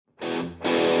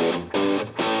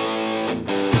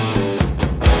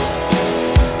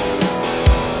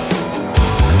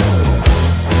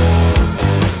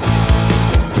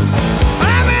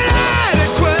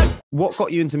what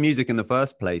got you into music in the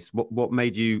first place? What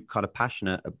made you kind of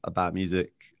passionate about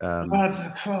music? Oh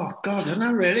God, I don't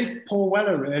know really. Paul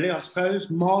Weller, really, I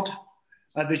suppose. Mod,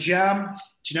 the Jam.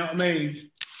 Do you know what I mean?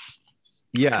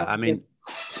 Yeah, Kind I of, mean,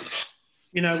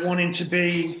 wanting to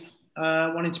be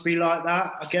like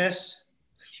that, I guess.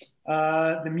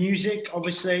 The music,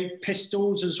 obviously,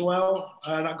 Pistols as well.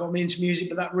 That got me into music,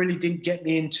 but that really didn't get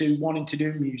me into wanting to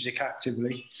do music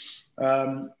actively.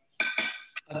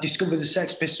 I discovered the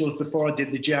Sex Pistols before I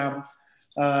did the Jam,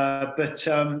 but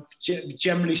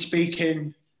generally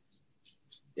speaking,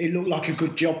 it looked like a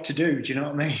good job to do. Do you know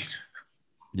what I mean?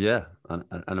 yeah, an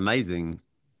amazing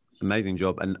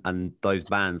job, and those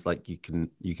bands, like you can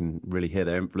really hear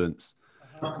their influence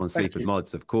on Thank Sleaford you.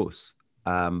 Mods, of course.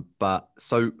 But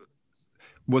so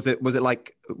was it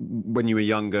like when you were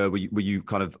younger, were you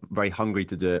kind of very hungry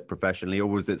to do it professionally, or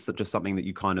was it just something that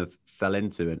you kind of fell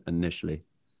into initially?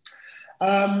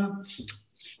 Um,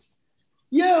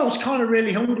 yeah, I was kind of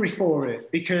really hungry for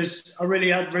it because I really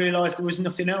had realised there was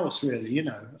nothing else really.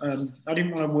 I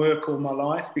didn't want to work all my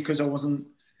life because I wasn't.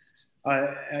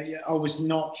 I was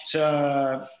not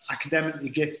academically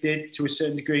gifted to a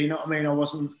certain degree. You know what I mean? I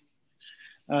wasn't.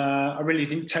 I really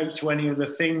didn't take to any other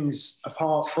things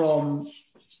apart from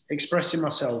expressing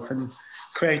myself and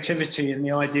creativity and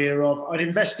the idea of I'd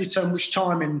invested so much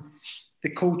time in the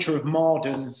culture of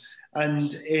modern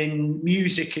and in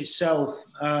music itself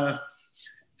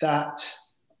that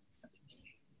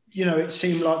it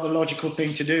seemed like the logical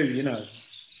thing to do.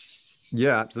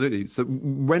 Yeah, absolutely. So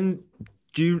when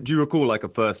do you recall like a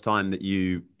first time that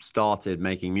you started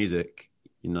making music?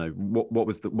 What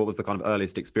was the kind of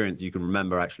earliest experience you can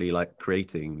remember actually like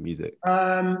creating music?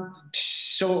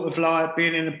 Sort of like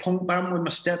being in a punk band with my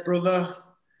stepbrother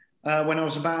when I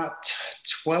was about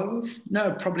 12.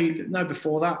 No, probably no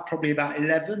before that, probably about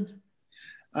 11.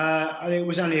 It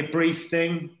was only a brief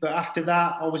thing, but after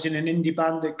that, I was in an indie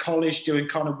band at college doing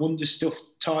kind of wonder stuff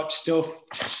type stuff.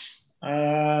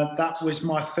 That was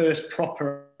my first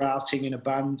proper outing in a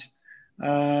band.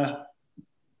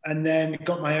 And then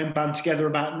got my own band together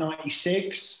about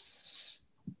 96.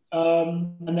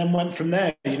 And then went from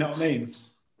there, you know what I mean?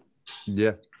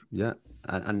 Yeah, yeah,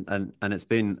 and it's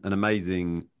been an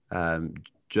amazing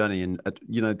journey, and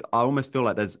I almost feel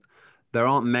like there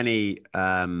aren't many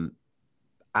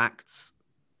acts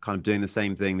kind of doing the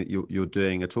same thing that you're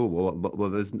doing at all. Well,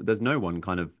 there's no one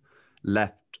kind of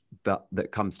left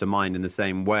that comes to mind in the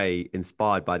same way,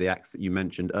 inspired by the acts that you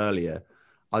mentioned earlier.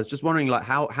 I was just wondering, like,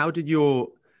 how did your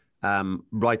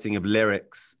writing of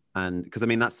lyrics, and because I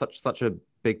mean that's such a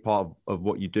big part of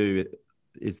what you do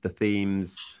is the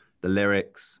themes, the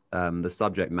lyrics, the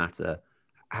subject matter.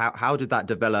 How did that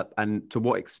develop, and to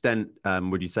what extent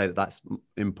would you say that that's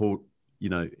important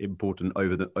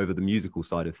over the musical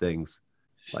side of things?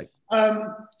 Like,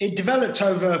 It developed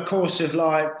over a course of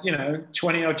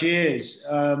 20 odd years.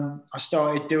 I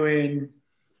started doing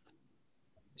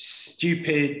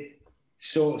stupid,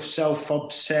 sort of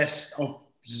self-obsessed,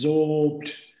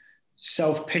 absorbed,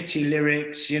 self-pity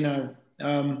lyrics,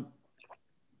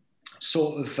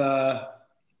 sort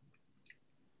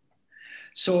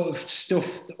of stuff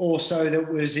also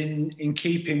that was in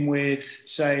keeping with,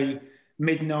 say,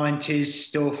 mid-90s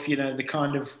stuff, the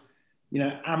kind of,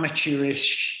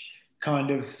 amateurish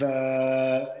kind of,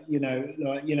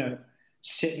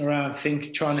 sitting around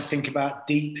trying to think about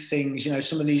deep things.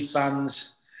 Some of these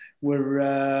bands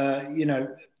were,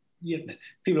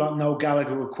 people like Noel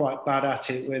Gallagher were quite bad at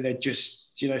it, where they'd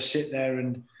just, sit there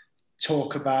and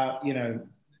talk about,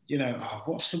 oh,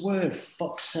 what's the word?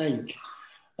 Fuck's sake.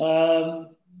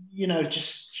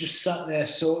 Just sat there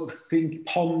sort of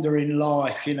pondering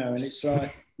life, and it's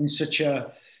like in such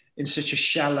a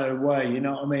shallow way, you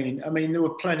know what I mean? I mean, there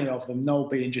were plenty of them, Noel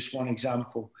being just one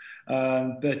example,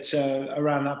 but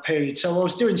around that period. So I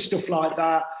was doing stuff like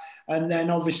that, and then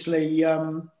obviously,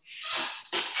 well,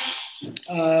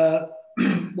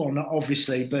 not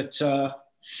obviously, but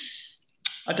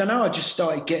I don't know, I just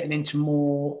started getting into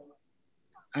more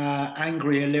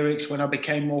angrier lyrics when I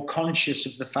became more conscious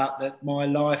of the fact that my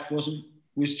life was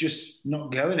just not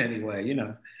going anywhere,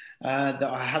 that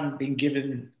I hadn't been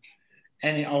given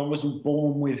any. I wasn't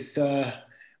born with,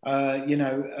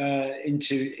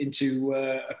 into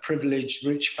a privileged,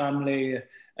 rich family,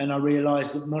 and I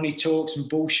realised that money talks and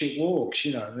bullshit walks,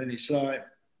 and it's like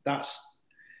that's.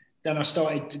 Then I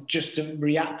started just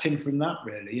reacting from that,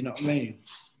 really, you know what I mean?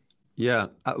 yeah,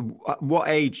 at what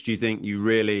age do you think it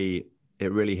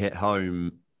really hit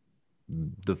home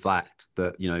the fact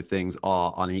that things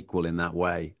are unequal in that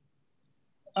way?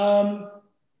 Um,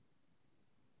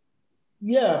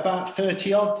 yeah, about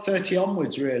 30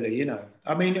 onwards, really,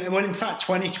 I mean, well, in fact,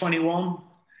 2021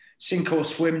 sink or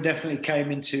swim definitely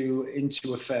came into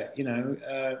effect.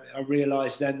 I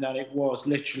realised then that it was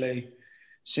literally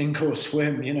sink or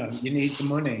swim. You need the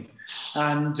money,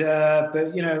 and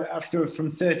but after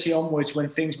from 30 onwards, when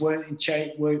things weren't in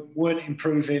shape, weren't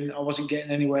improving, I wasn't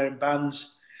getting anywhere in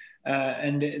bands,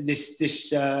 and this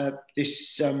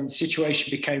situation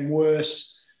became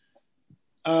worse.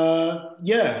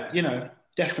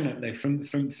 Definitely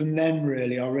from then,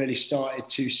 really, I really started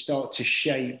to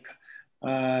shape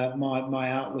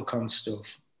my outlook on stuff.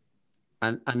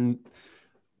 And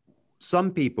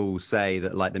some people say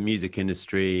that like the music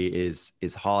industry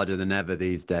is harder than ever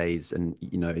these days, and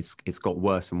it's got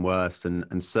worse and worse,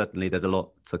 and certainly there's a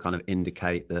lot to kind of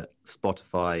indicate that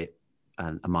Spotify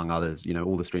and among others,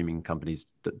 all the streaming companies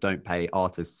that don't pay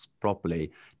artists properly.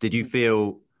 Did you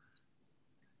feel,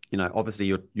 obviously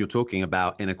you're talking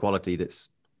about inequality that's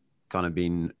kind of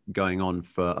been going on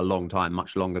for a long time,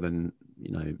 much longer than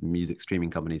music streaming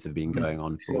companies have been going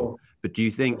on for. Sure. But do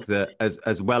you think that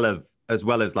as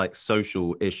well as like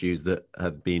social issues that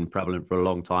have been prevalent for a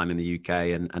long time in the UK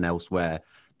and elsewhere,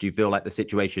 do you feel like the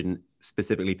situation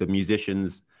specifically for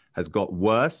musicians has got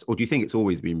worse, or do you think it's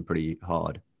always been pretty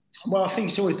hard? Well, I think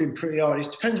it's always been pretty hard.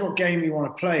 It depends what game you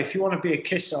want to play. If you want to be a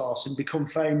kiss arse and become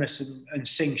famous and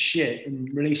sing shit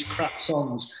and release crap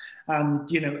songs and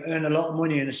earn a lot of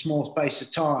money in a small space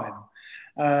of time,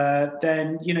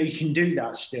 then you can do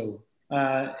that still.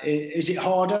 Is it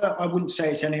harder? I wouldn't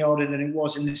say it's any harder than it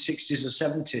was in the 60s or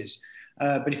 70s.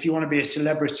 But if you want to be a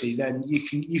celebrity, then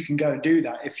you can go and do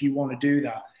that if you want to do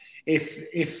that.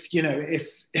 If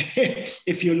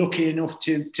you're lucky enough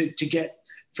to get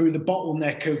through the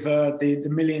bottleneck of the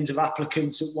millions of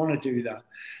applicants that want to do that.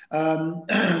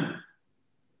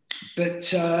 But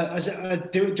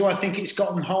do I think it's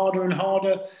gotten harder and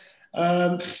harder?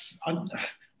 I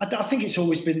think it's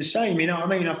always been the same, you know what I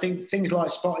mean? I think things like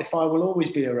Spotify will always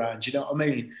be around, you know what I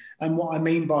mean? And what I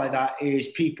mean by that is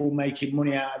people making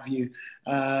money out of you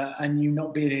and you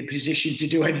not being in a position to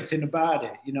do anything about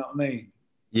it, you know what I mean?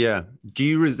 Yeah. Do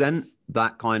you resent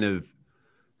that kind of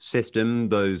system,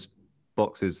 those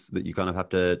boxes that you kind of have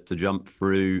to jump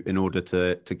through in order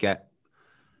to get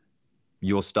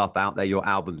your stuff out there, your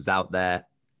albums out there?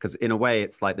 Because in a way,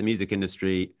 it's like the music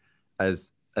industry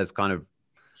as kind of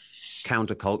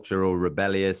counterculture or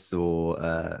rebellious or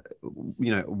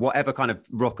whatever kind of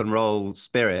rock and roll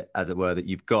spirit, as it were, that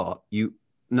you've got, you,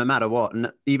 no matter what,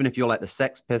 even if you're like the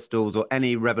Sex Pistols or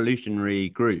any revolutionary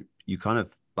group, you kind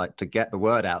of like, to get the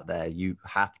word out there, you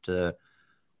have to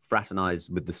fraternize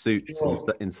with the suits. Sure.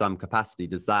 in some capacity.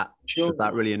 Does that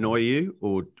really annoy you,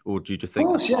 or do you just think?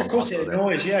 Of course it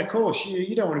annoys. Yeah, of course.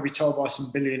 You don't want to be told by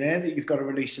some billionaire that you've got to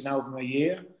release an album a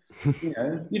year. You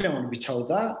don't want to be told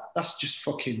that. That's just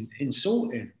fucking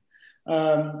insulting.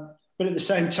 But at the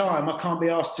same time, I can't be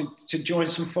asked to join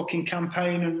some fucking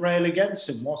campaign and rail against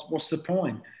them. What's the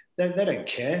point? They don't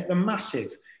care. They're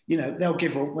massive. They'll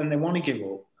give up when they want to give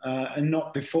up, and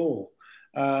not before.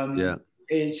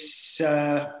 It's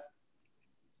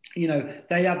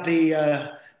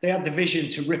they had the vision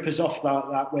to rip us off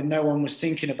that when no one was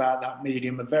thinking about that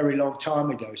medium a very long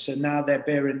time ago. So now they're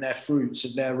bearing their fruits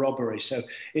of their robbery. So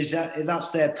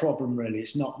that's their problem, really.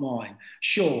 It's not mine.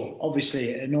 Sure, obviously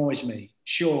it annoys me.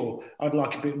 Sure, I'd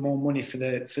like a bit more money for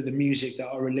the music that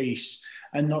I release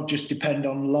and not just depend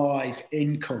on live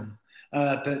income.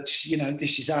 But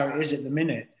this is how it is at the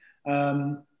minute.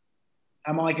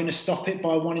 Am I going to stop it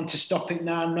by wanting to stop it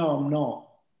now? No, I'm not.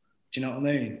 Do you know what I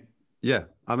mean? Yeah.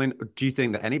 I mean, do you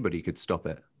think that anybody could stop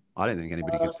it? I don't think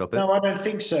anybody could stop it. No, I don't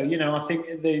think so. I think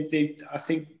I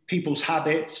think people's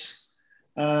habits,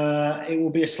 it will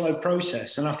be a slow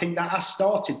process. And I think that has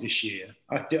started this year.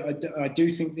 I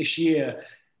do think this year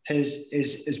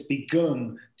has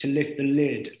begun to lift the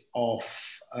lid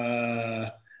off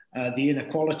the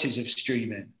inequalities of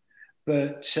streaming.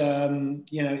 But, it's going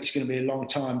to be a long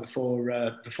time before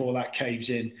that caves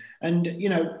in. And,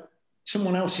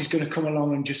 someone else is going to come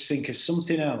along and just think of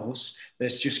something else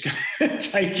that's just going to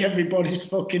take everybody's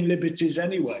fucking liberties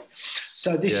anyway.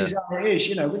 So this is how it is,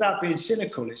 without being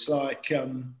cynical. It's like,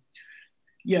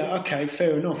 okay,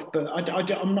 fair enough. But I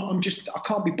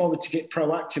can't be bothered to get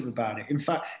proactive about it. In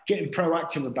fact, getting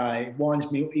proactive about it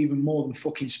winds me up even more than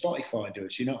fucking Spotify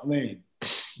does. You know what I mean?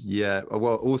 Yeah.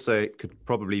 Well, also it could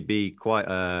probably be quite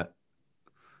a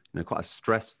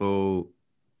stressful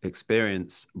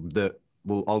experience that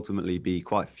will ultimately be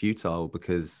quite futile,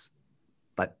 because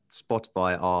like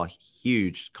Spotify are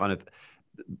huge. Kind of,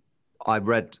 I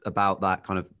read about that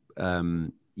kind of,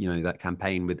 that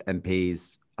campaign with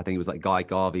MPs. I think it was like Guy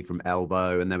Garvey from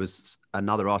Elbow, and there was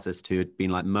another artist who had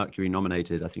been like Mercury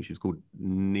nominated. I think she was called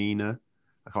Nina.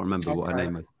 I can't remember what her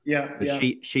name was. Yeah, But yeah.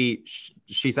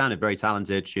 she sounded very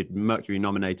talented. She had Mercury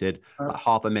nominated, like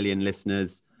 500,000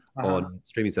 listeners on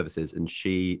streaming services, and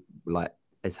she like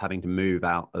is having to move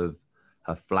out of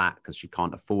her flat because she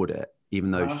can't afford it,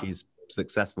 even though she's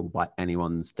successful by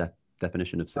anyone's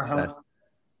definition of success.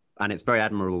 And it's very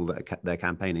admirable that they're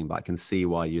campaigning, but I can see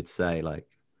why you'd say like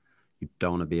you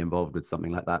don't want to be involved with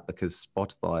something like that, because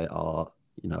Spotify are,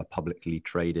 you know, a publicly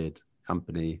traded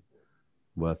company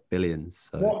worth billions.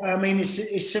 So what I mean,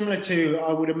 it's similar to,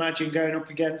 I would imagine, going up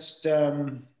against.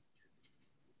 It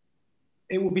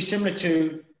would be similar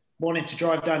to wanting to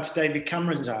drive down to David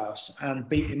Cameron's house and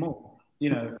beat him up. You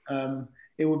know,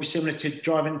 it would be similar to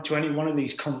driving to any one of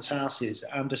these cunts' houses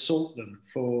and assault them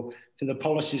for the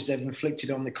policies they've inflicted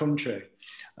on the country.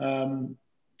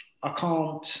 I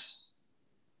can't.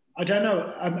 I don't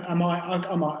know.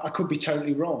 I could be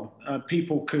totally wrong.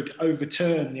 People could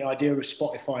overturn the idea of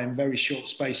Spotify in a very short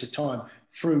space of time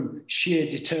through sheer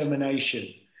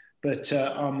determination. But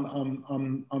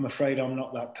I'm afraid I'm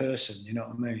not that person. You know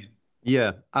what I mean?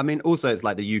 yeah, I mean, also it's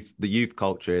like the youth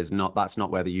culture is not. That's not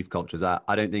where the youth culture is at.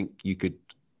 I don't think you could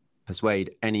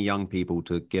persuade any young people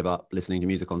to give up listening to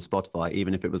music on Spotify,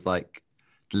 even if it was like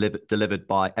delivered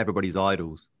by everybody's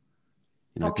idols.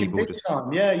 You know, Fucking people big just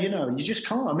time. Yeah, you know, you just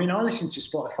can't. I mean, I listen to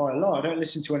Spotify a lot. I don't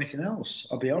listen to anything else.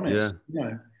 I'll be honest. You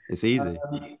know, it's easy.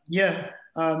 Yeah.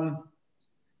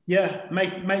 Yeah,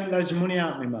 make loads of money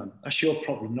out of me, man. That's your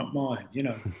problem, not mine. You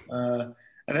know,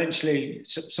 eventually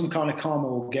some kind of karma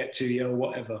will get to you or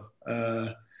whatever,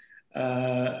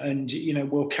 and you know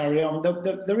we'll carry on.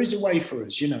 There is a way for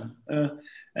us, you know,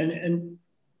 and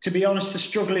to be honest, the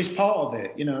struggle is part of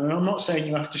it. You know, and I'm not saying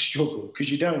you have to struggle because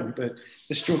you don't, but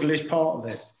the struggle is part of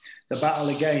it. The battle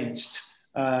against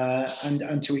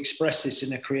and to express this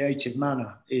in a creative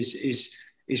manner is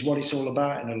what it's all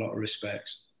about in a lot of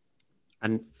respects.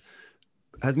 And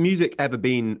has music ever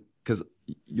been, because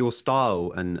your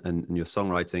style and your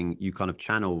songwriting, you kind of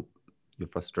channel your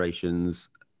frustrations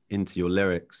into your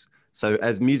lyrics. So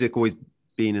has music always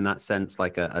been in that sense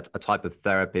like a type of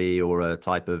therapy or a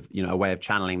type of, you know, a way of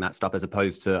channeling that stuff as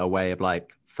opposed to a way of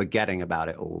like forgetting about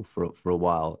it all for a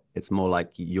while? It's more like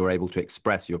you're able to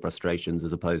express your frustrations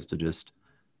as opposed to just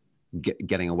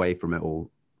getting away from it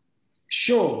all.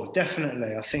 Sure,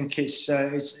 definitely. I think it's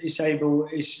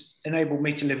enabled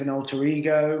me to live an alter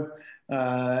ego.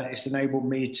 It's enabled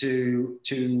me to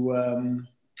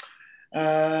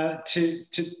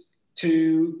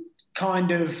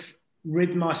kind of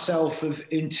rid myself of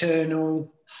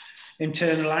internal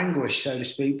anguish, so to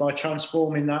speak, by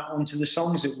transforming that onto the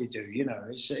songs that we do. You know,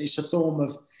 it's a form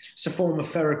of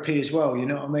therapy as well. You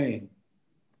know what I mean?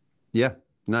 Yeah,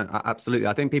 no, absolutely.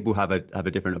 I think people have a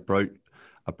different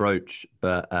approach,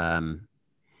 but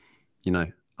you know,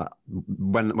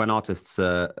 when artists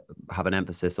have an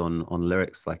emphasis on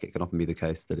lyrics, like it can often be the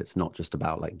case that it's not just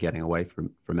about like getting away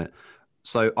from it.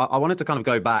 So I wanted to kind of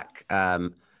go back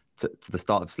to the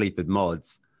start of Sleaford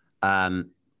Mods.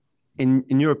 In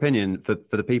your opinion, for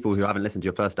the people who haven't listened to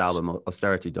your first album,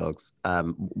 Austerity Dogs,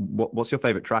 what's your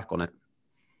favorite track on it?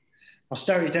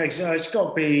 Austerity Dogs, it's got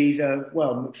to be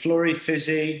McFlurry,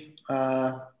 Fizzy.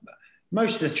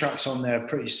 Most of the tracks on there are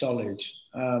pretty solid.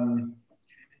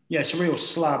 Yeah, it's a real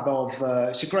slab of.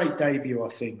 It's a great debut, I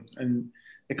think, and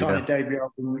the kind of debut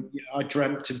album I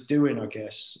dreamt of doing, I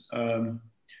guess,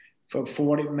 for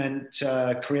what it meant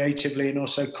creatively and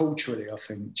also culturally. I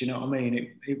think. Do you know what I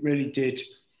mean? It really did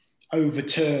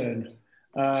overturn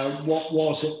what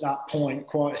was at that point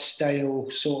quite a stale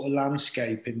sort of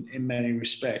landscape in many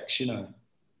respects. You know.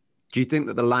 Do you think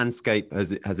that the landscape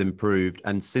has improved?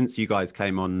 And since you guys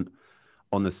came on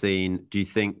the scene, do you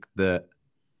think that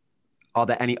are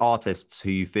there any artists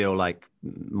who you feel like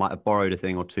might have borrowed a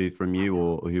thing or two from you,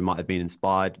 or who might have been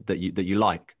inspired that you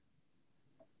like?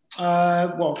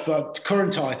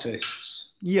 Current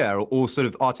artists? Yeah, or sort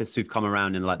of artists who've come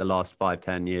around in like the last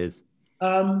 5-10 years.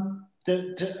 No,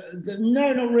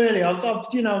 not really.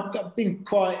 I've been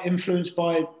quite influenced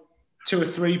by 2 or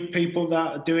 3 people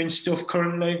that are doing stuff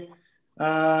currently,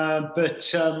 but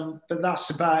that's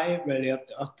about it really.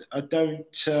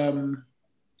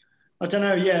 I don't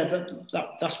know. Yeah,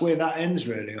 that's where that ends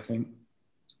really. I think.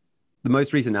 The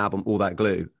most recent album, All That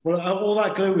Glue. Well, All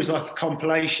That Glue was like a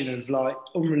compilation of like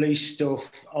unreleased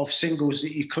stuff of singles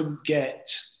that you couldn't get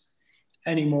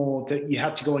anymore, that you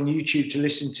had to go on YouTube to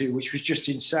listen to, which was just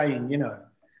insane, you know.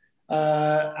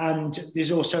 And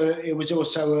it was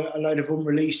also a load of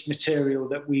unreleased material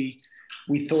that we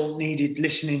thought needed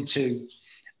listening to,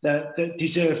 that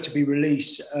deserved to be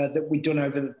released, that we'd done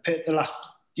over the last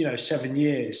 7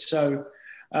 years. So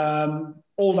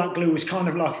All That Glue was kind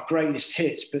of like a greatest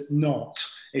hits, but not.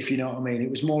 if you know what I mean. It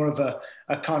was more of a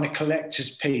kind of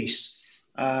collector's piece,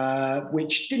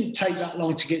 which didn't take that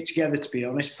long to get together, to be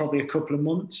honest, probably a couple of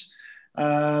months.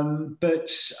 But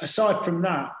aside from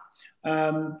that,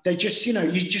 they just,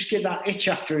 you just get that itch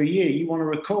after a year. You want to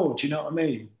record, you know what I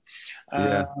mean?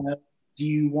 Yeah.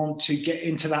 You want to get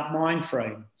into that mind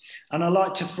frame. And I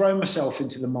like to throw myself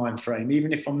into the mind frame,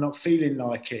 even if I'm not feeling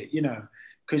like it,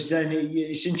 because then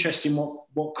it's interesting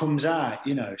what comes out,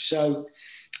 So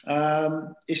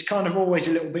it's kind of always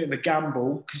a little bit of a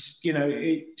gamble because,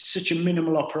 it's such a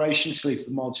minimal operation,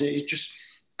 Sleaford Mods. It just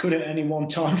could at any one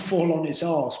time fall on its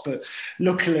arse. But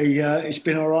luckily, it's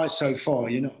been all right so far,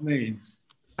 you know what I mean?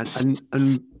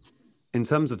 And in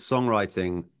terms of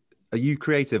songwriting, are you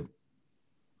creative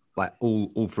like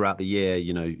all throughout the year?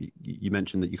 You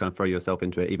mentioned that you kind of throw yourself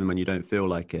into it even when you don't feel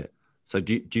like it. So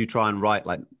do you try and write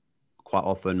like quite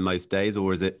often most days,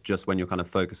 or is it just when you're kind of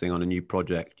focusing on a new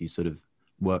project, you sort of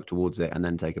work towards it and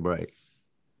then take a break?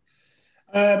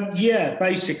 Yeah,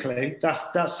 basically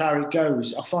that's how it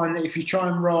goes. I find that if you try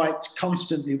and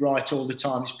constantly write all the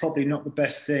time, it's probably not the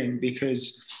best thing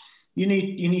because you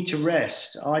need to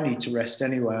rest. I need to rest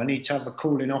anyway. I need to have a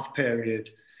cooling off period.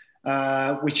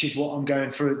 Which is what I'm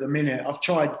going through at the minute. I've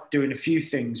tried doing a few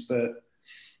things, but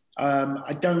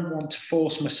I don't want to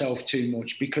force myself too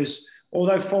much because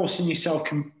although forcing yourself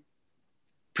can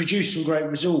produce some great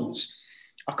results,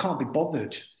 I can't be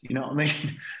bothered. You know what I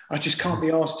mean? I just can't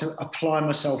be asked to apply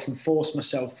myself and force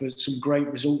myself for some great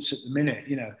results at the minute.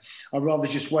 I'd rather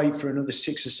just wait for another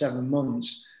 6 or 7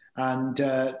 months and,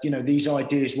 these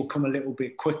ideas will come a little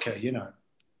bit quicker,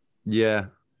 Yeah.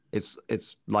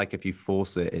 It's like if you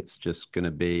force it, it's just going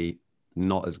to be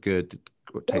not as good.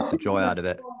 It takes the joy out of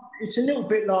it. It's a little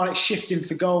bit like shifting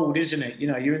for gold, isn't it?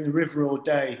 You're in the river all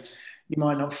day, you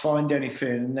might not find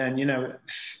anything, and then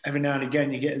every now and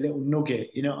again you get a little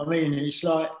nugget. You know what I mean? And it's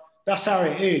like that's how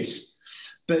it is.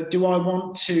 But do I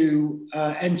want to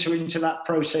enter into that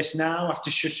process now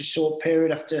after such a short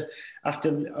period after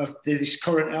this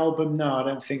current album? No, I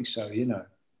don't think so.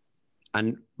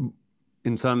 And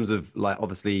in terms of like,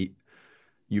 obviously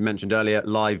you mentioned earlier,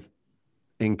 live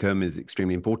income is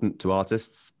extremely important to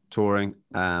artists touring.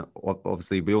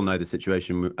 Obviously we all know the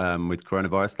situation with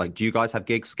coronavirus. Like, do you guys have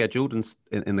gigs scheduled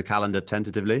in the calendar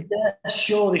tentatively? Yeah,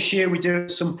 sure. This year we do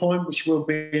at some point, which we'll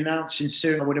be announcing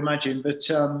soon, I would imagine. But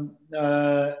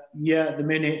yeah, at the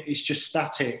minute it's just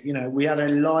static. We had a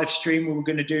live stream we were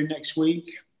going to do next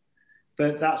week,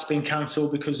 but that's been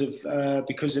cancelled because of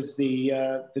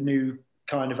the new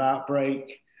kind of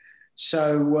outbreak.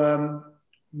 So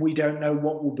we don't know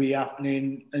what will be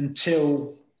happening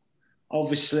until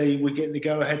obviously we get the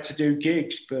go ahead to do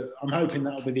gigs, but I'm hoping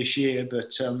that'll be this year,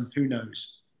 but who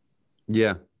knows?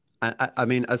 Yeah. I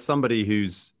mean, as somebody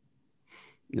who's,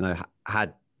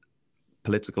 had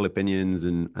political opinions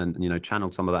and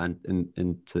channeled some of that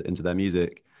into their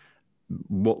music,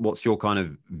 what's your kind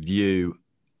of view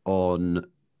on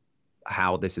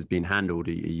how this has been handled?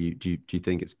 Do you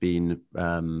think it's been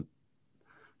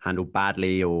handled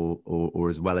badly or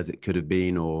as well as it could have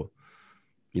been, or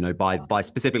by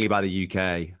specifically by the UK?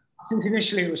 I think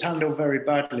initially it was handled very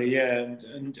badly, yeah,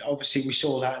 and obviously we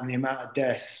saw that in the amount of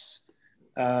deaths,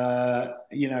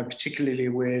 particularly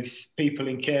with people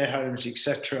in care homes,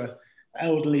 etc.,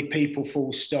 elderly people,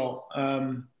 full stop,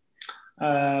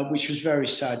 which was very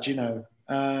sad.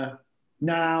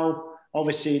 Now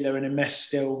obviously they're in a mess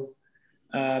still,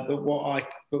 but what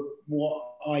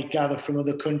I gather from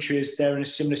other countries, they're in a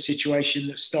similar situation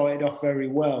that started off very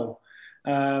well.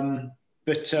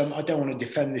 But I don't want to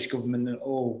defend this government at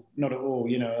all, not at all.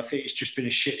 I think it's just been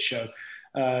a shit show.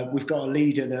 We've got a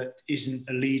leader that isn't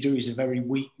a leader; he's a very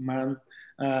weak man.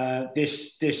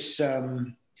 This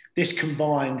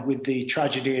combined with the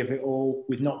tragedy of it all,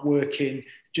 with not working,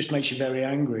 just makes you very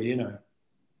angry.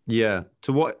 Yeah.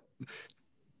 To what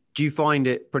do you find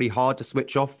it pretty hard to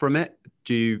switch off from it?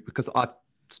 Because I've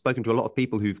spoken to a lot of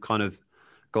people who've kind of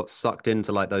got sucked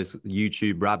into like those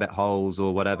YouTube rabbit holes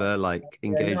or whatever, like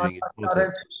engaging. I don't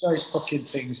do those fucking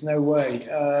things. No way.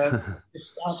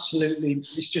 It's absolutely,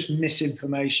 it's just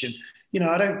misinformation.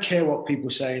 I don't care what people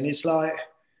say. And it's like,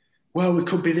 well, we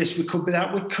could be this, we could be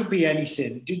that, we could be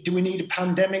anything. Do we need a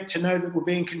pandemic to know that we're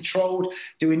being controlled?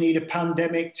 Do we need a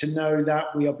pandemic to know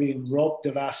that we are being robbed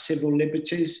of our civil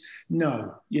liberties?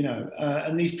 No,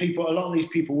 and these people, a lot of these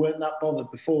people weren't that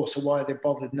bothered before, so why are they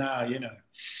bothered now,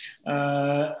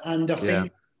 And I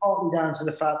think partly down to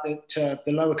the fact that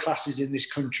the lower classes in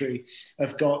this country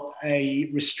have got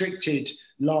a restricted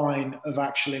line of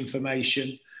actual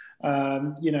information,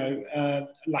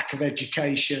 lack of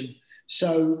education.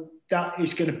 So that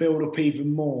is going to build up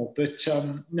even more. But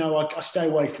no, I stay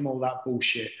away from all that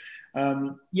bullshit.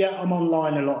 Yeah, I'm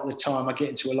online a lot of the time. I get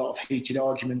into a lot of heated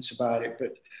arguments about it,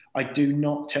 but I do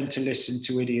not tend to listen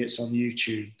to idiots on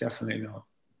YouTube. Definitely not.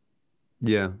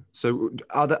 Yeah. So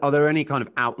are there any kind of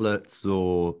outlets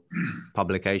or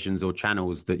publications or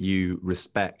channels that you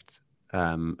respect,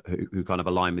 who kind of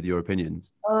align with your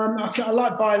opinions? I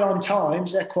like Byline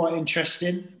Times. They're quite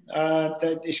interesting.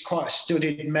 It's quite a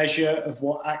studied measure of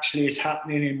what actually is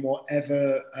happening in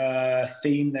whatever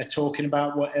theme they're talking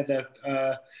about,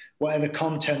 whatever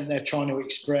content they're trying to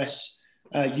express,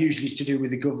 usually to do with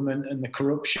the government and the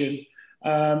corruption.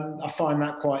 I find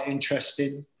that quite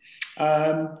interesting.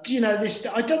 This,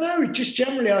 I don't know, just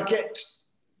generally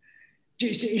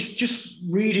it's just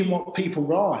reading what people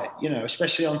write,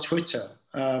 especially on Twitter.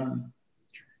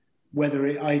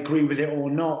 Whether I agree with it or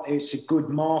not, it's a good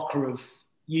marker of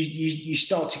you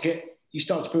start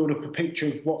to build up a picture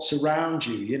of what's around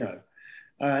you,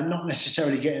 not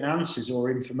necessarily getting answers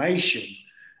or information,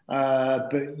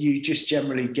 but you just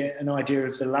generally get an idea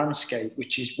of the landscape,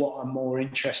 which is what I'm more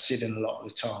interested in a lot of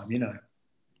the time,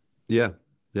 Yeah.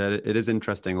 Yeah, it is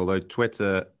interesting, although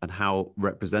Twitter and how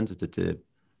representative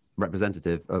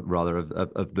rather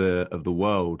of the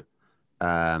world,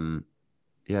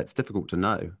 it's difficult to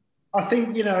know. I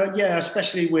think,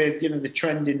 especially with, the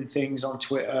trending things on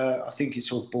Twitter, I think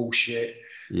it's all bullshit.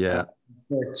 Yeah.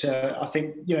 But I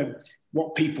think,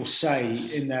 what people say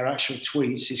in their actual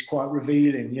tweets is quite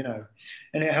revealing,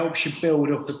 and it helps you build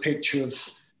up a picture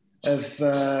of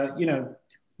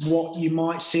what you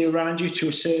might see around you to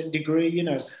a certain degree.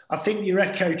 I think your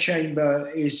echo chamber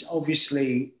is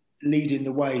obviously leading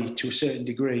the way to a certain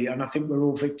degree, and I think we're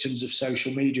all victims of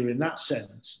social media in that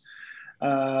sense.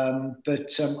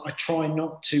 But I try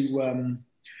not to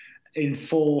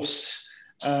enforce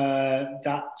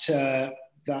that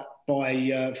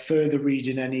by further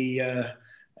reading any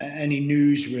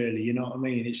news, really. You know what I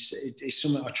mean? It's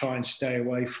something I try and stay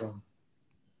away from.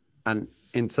 And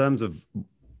in terms of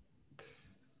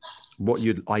what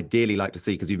you'd ideally like to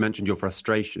see, because you've mentioned your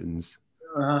frustrations,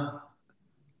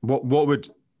 what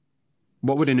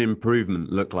would an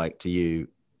improvement look like to you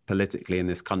politically in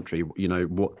this country?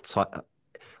 What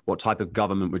type of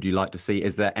government would you like to see?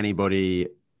 Is there anybody,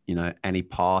 any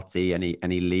party,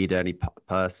 any leader, any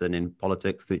person in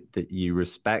politics that you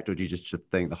respect, or do you just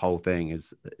think the whole thing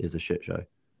is a shit show?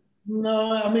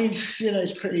 No, I mean,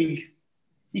 it's pretty.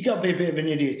 You got to be a bit of an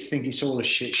idiot to think it's all a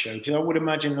shit show. Because I would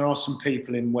imagine there are some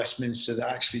people in Westminster that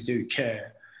actually do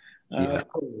care, of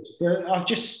course. But I've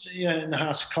just, in the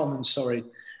House of Commons, sorry.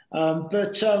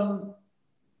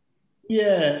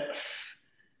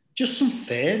 Just some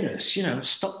fairness,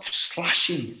 stop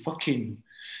slashing fucking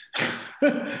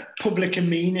public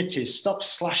amenities, stop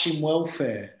slashing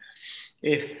welfare.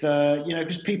 If,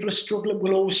 because people are struggling,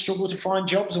 will always struggle to find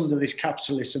jobs under this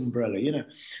capitalist umbrella,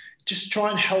 just try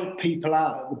and help people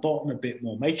out at the bottom a bit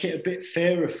more, make it a bit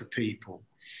fairer for people.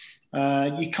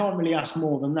 You can't really ask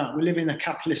more than that. We live in a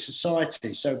capitalist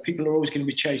society, so people are always going to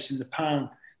be chasing the pound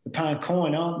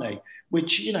coin, aren't they?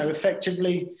 Which,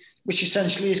 effectively, which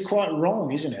essentially is quite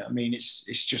wrong, isn't it? I mean,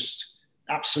 it's just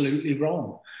absolutely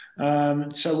wrong.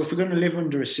 So if we're going to live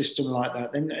under a system like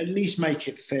that, then at least make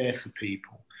it fair for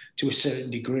people to a certain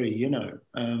degree,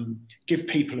 give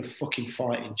people a fucking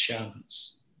fighting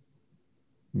chance.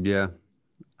 Yeah.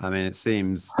 I mean, it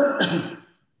seems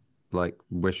like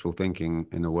wishful thinking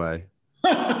in a way.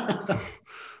 I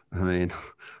mean,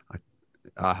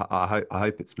 I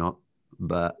hope it's not.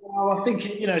 But well, I think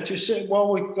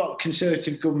while we've got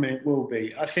Conservative government, it will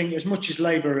be. I think as much as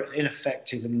Labour are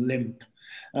ineffective and limp,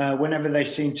 whenever they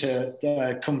seem to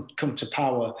come to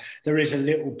power, there is a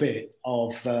little bit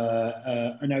of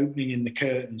an opening in the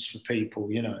curtains for people,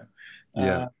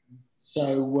 Yeah.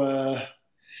 So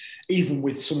even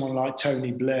with someone like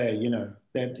Tony Blair,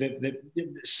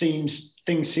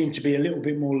 things seem to be a little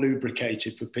bit more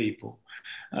lubricated for people.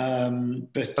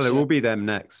 But it will be them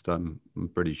next. I'm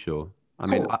pretty sure. I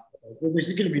mean, well,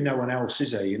 there's going to be no one else,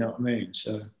 is there? You know what I mean?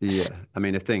 So yeah, I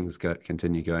mean, if things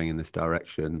continue going in this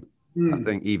direction, I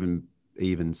think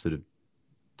even sort of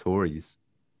Tories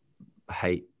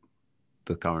hate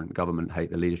the current government,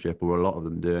 hate the leadership, or a lot of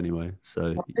them do anyway.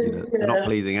 So they're not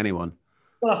pleasing anyone.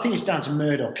 Well, I think it's down to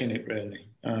Murdoch in it, really.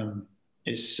 I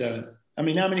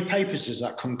mean, how many papers does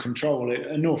that control?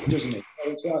 Enough, doesn't it?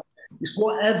 It's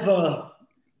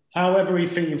however he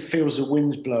feels the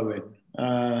wind's blowing.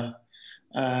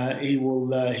 He will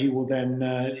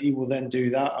then do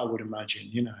that, I would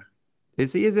imagine.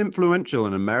 Is he as influential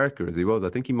in America as he was? I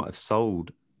think he might have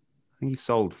sold. I think he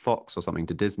sold Fox or something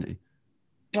to Disney.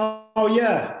 Oh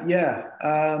yeah.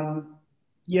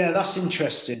 That's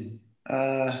interesting.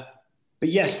 But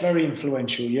yes, very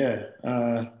influential. Yeah.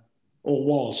 or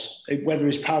was. Whether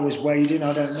his power's wading,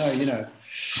 I don't know. You know,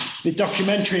 the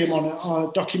documentary on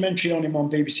him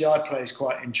on BBC iPlayer is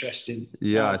quite interesting.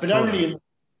 Yeah, I But saw only that.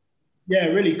 yeah,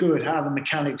 really good how the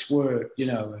mechanics work. You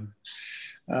know, and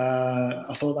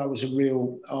I thought that was a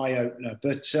real eye opener.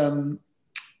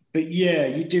 But yeah,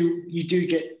 you do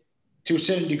get, to a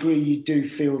certain degree, you do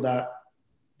feel that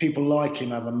people like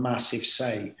him have a massive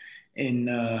say in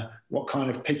what kind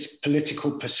of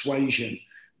political persuasion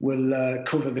will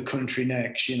cover the country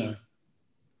next, you know.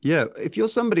 Yeah, if you're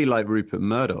somebody like Rupert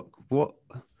Murdoch, what,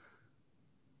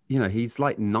 you know, he's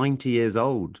like 90 years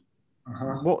old.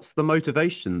 Uh-huh. What's the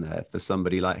motivation there for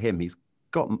somebody like him? He's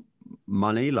got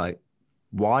money. Like,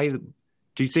 why?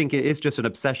 Do you think it is just an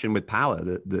obsession with power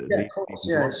that Yeah, of leads course. people to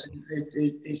Yeah, want this?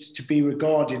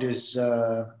 it's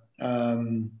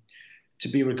um, to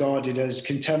be regarded as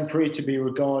contemporary, to be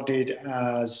regarded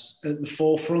as at the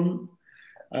forefront.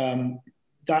 Um,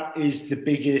 that is the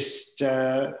biggest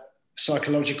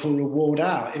psychological reward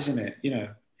out, isn't it? You know,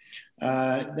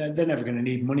 they're never going to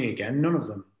need money again, none of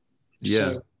them.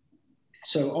 Yeah.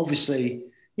 So obviously,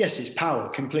 yes, it's power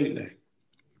completely.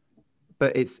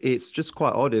 But it's just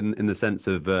quite odd in the sense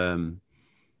of, you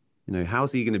know,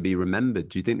 how's he going to be remembered?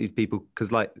 Do you think these people,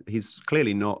 because like he's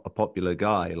clearly not a popular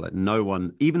guy, like no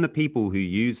one, even the people who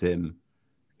use him,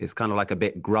 it's kind of like a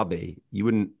bit grubby. You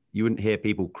wouldn't hear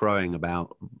people crowing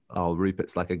about, oh,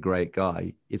 Rupert's like a great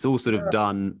guy. It's all sort of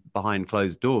done behind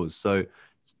closed doors. So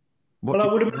what Well,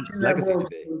 do I you would think his imagine legacy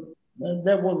to be?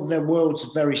 their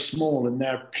world's very small, and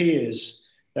their peers,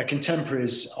 their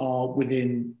contemporaries, are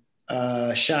within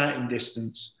shouting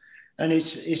distance, and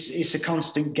it's a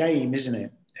constant game, isn't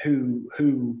it?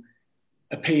 Who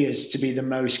appears to be the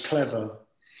most clever,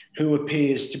 who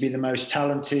appears to be the most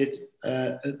talented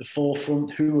at the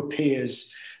forefront, who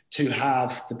appears to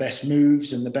have the best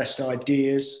moves and the best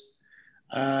ideas,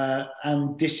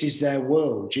 and this is their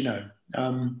world, you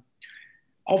know.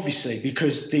 Obviously,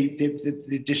 because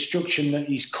the destruction that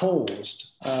he's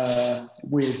caused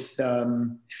with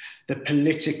the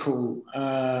political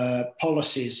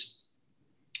policies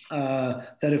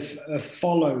that have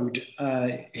followed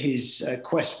his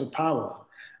quest for power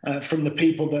from the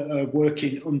people that are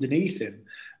working underneath him.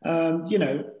 You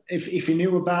know, if he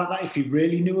knew about that, if he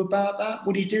really knew about that,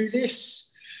 would he do this?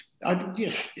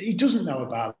 He doesn't know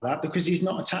about that because he's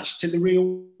not attached to the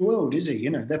real world, is he?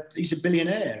 You know, he's a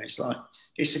billionaire. It's like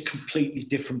it's a completely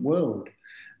different world.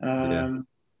 Yeah.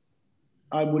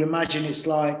 I would imagine it's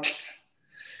like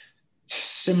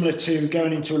similar to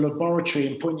going into a laboratory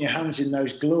and putting your hands in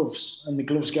those gloves, and the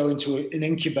gloves go into an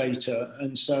incubator,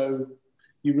 and so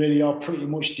you really are pretty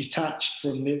much detached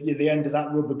from the end of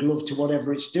that rubber glove to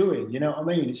whatever it's doing. You know what I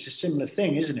mean? It's a similar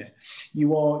thing, isn't it?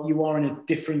 You are in a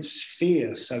different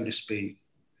sphere, so to speak.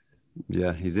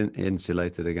 Yeah, he's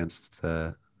insulated against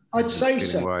I'd say feeling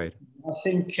so. worried. I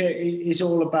think it is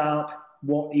all about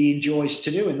what he enjoys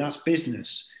to do, and that's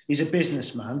business. He's a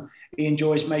businessman. He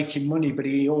enjoys making money, but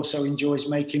he also enjoys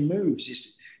making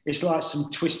moves. It's like some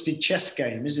twisted chess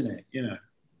game, isn't it? You know.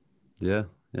 Yeah,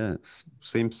 yeah, it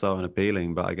seems so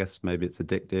unappealing, but I guess maybe it's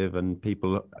addictive, and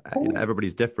people, you know,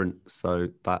 everybody's different, so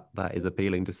that is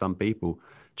appealing to some people.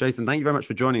 Jason, thank you very much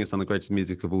for joining us on the Greatest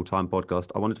Music of All Time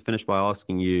podcast. I wanted to finish by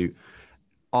asking you,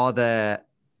 are there,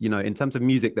 you know, in terms of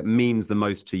music that means the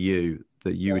most to you,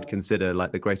 that you would consider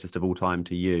like the greatest of all time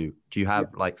to you? Do you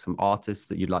have like some artists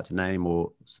that you'd like to name,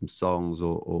 or some songs,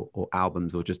 or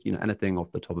albums, or just, you know, anything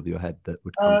off the top of your head that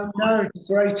would come to mind? No, the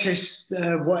greatest,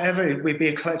 whatever. It would be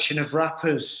a collection of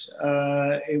rappers.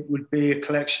 It would be a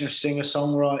collection of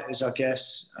singer-songwriters, I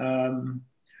guess.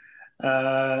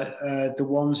 The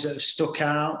ones that have stuck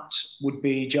out would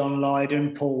be John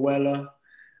Lydon, Paul Weller,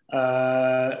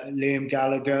 Liam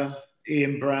Gallagher,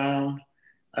 Ian Brown,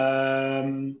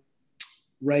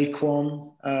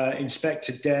 Raekwon,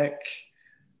 Inspector Deck,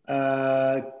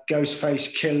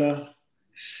 Ghostface Killer,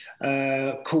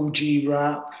 Cool G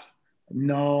Rap,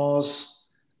 Nas.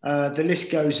 The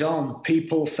list goes on.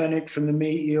 People Fenwick from the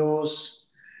Meteors,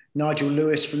 Nigel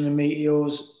Lewis from the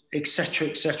Meteors, etc.,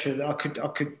 etc. I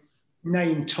could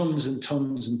name tons and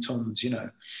tons and tons. You know,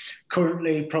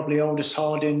 currently probably Aldous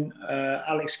Harding,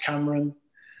 Alex Cameron.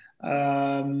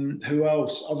 Who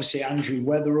else? Obviously Andrew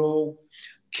Weatherall,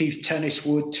 Keith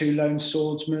Tenniswood, Two Lone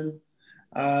Swordsmen,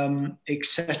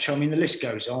 etc. I mean, the list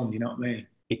goes on. You know what I mean?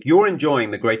 If you're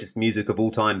enjoying the Greatest Music of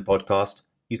All Time podcast,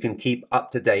 you can keep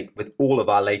up to date with all of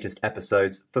our latest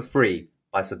episodes for free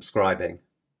by subscribing.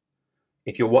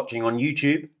 If you're watching on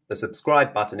YouTube, the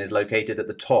subscribe button is located at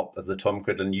the top of the Tom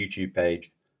Cridland YouTube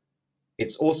page.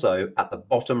 It's also at the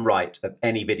bottom right of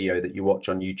any video that you watch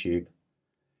on YouTube.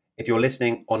 If you're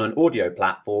listening on an audio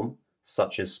platform,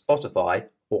 such as Spotify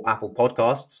or Apple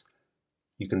Podcasts,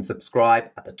 you can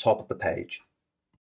subscribe at the top of the page.